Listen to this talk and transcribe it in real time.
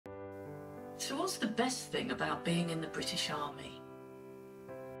So what's the best thing about being in the British Army?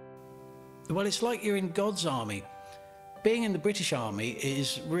 Well, it's like you're in God's army. Being in the British Army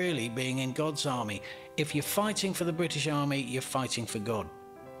is really being in God's army. If you're fighting for the British Army, you're fighting for God.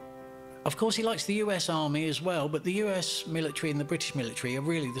 Of course, he likes the US Army as well, but the US military and the British military are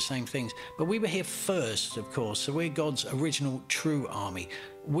really the same things. But we were here first, of course, so we're God's original true army.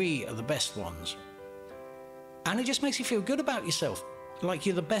 We are the best ones. And it just makes you feel good about yourself, like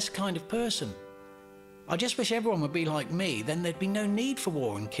you're the best kind of person. I just wish everyone would be like me, then there'd be no need for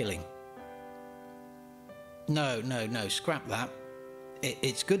war and killing. No, scrap that.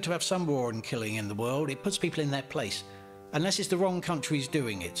 It's good to have some war and killing in the world. It puts people in their place. Unless it's the wrong countries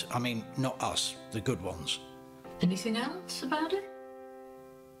doing it. I mean, not us, the good ones. Anything else about it?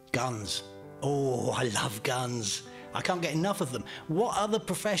 Guns. Oh, I love guns. I can't get enough of them. What other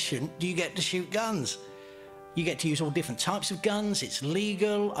profession do you get to shoot guns? You get to use all different types of guns. It's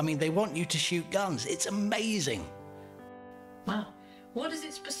legal. I mean, they want you to shoot guns. It's amazing. Wow. What is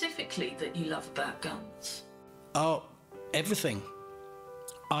it specifically that you love about guns? Oh, everything.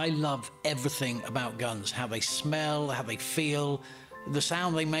 I love everything about guns. How they smell, how they feel, the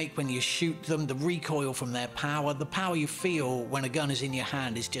sound they make when you shoot them, the recoil from their power. The power you feel when a gun is in your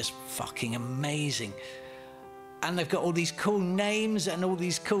hand is just fucking amazing. And they've got all these cool names and all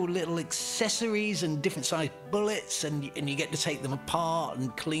these cool little accessories and different sized bullets, and you get to take them apart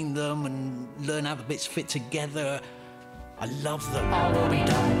and clean them and learn how the bits fit together. I love them. I will be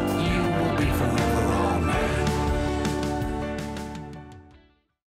done, you will be fine.